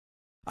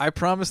I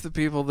promised the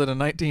people that a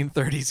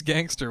 1930s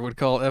gangster would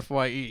call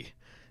f.y.e.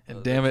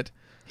 And damn it,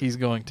 he's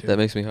going to. That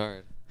makes me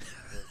hard.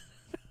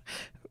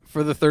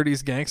 For the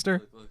 30s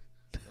gangster? Look.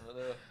 Oh,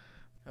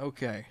 no.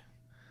 Okay.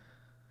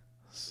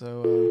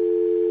 So,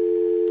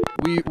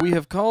 we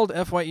have called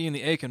f.y.e. in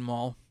the Aiken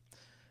Mall.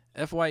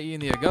 f.y.e.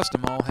 in the Augusta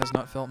Mall has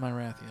not felt my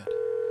wrath yet.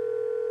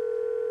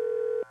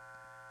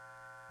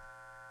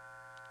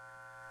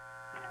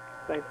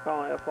 Thanks for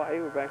calling f.y.e.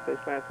 We're backstage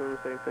pass room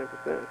saying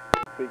 10%.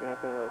 Speaking, how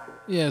can I help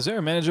you? Yeah, is there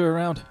a manager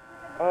around?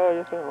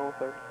 Yes, sir. Hold on,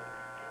 sir.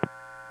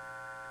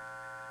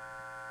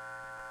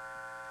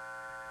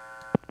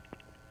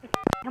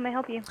 How may I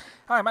help you?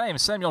 Hi, my name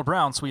is Samuel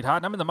Brown, sweetheart,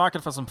 and I'm in the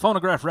market for some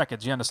phonograph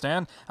records, you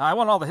understand? I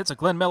want all the hits of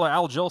Glenn Miller,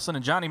 Al Jolson,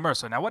 and Johnny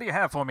Mercer. Now, what do you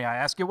have for me, I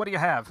ask you? What do you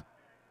have?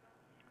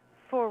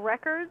 For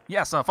records?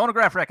 Yes,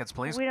 phonograph records,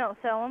 please. We don't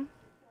sell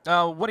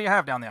them. What do you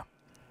have down there?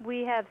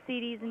 We have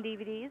CDs and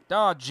DVDs.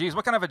 Oh, geez,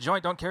 what kind of a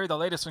joint don't carry the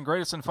latest and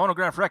greatest in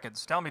phonograph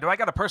records? Tell me, do I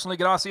got to personally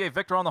get RCA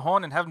Victor on the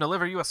horn and have him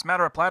deliver you a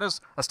smatter of platters,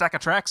 a stack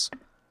of tracks?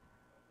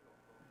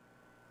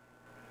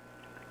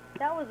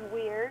 That was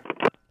weird.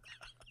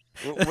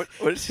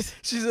 What is this?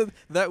 She said,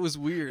 that was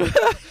weird.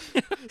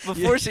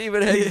 Before she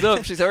even hangs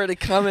up, she's already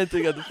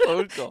commenting on the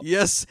phone call.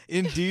 Yes,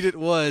 indeed it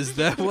was.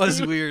 That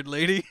was weird,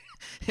 lady.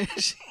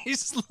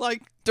 She's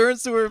like,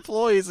 turns to her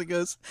employees and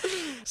goes,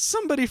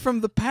 somebody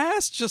from the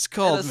past just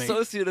called An me.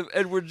 associate of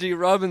Edward G.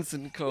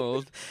 Robinson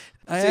called.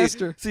 I asked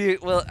her. See,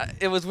 well,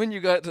 it was when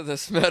you got to the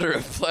smatter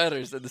of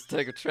platters and the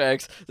stack of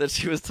tracks that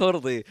she was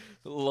totally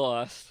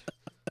lost.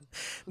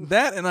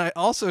 That, and I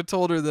also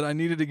told her that I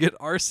needed to get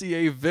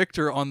RCA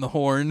Victor on the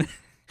horn.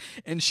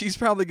 And she's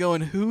probably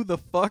going, who the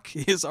fuck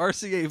is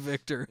RCA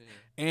Victor?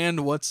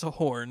 And what's a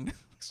horn?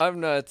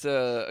 I'm not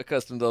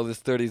accustomed to all this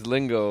 30s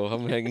lingo.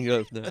 I'm hanging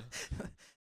up now.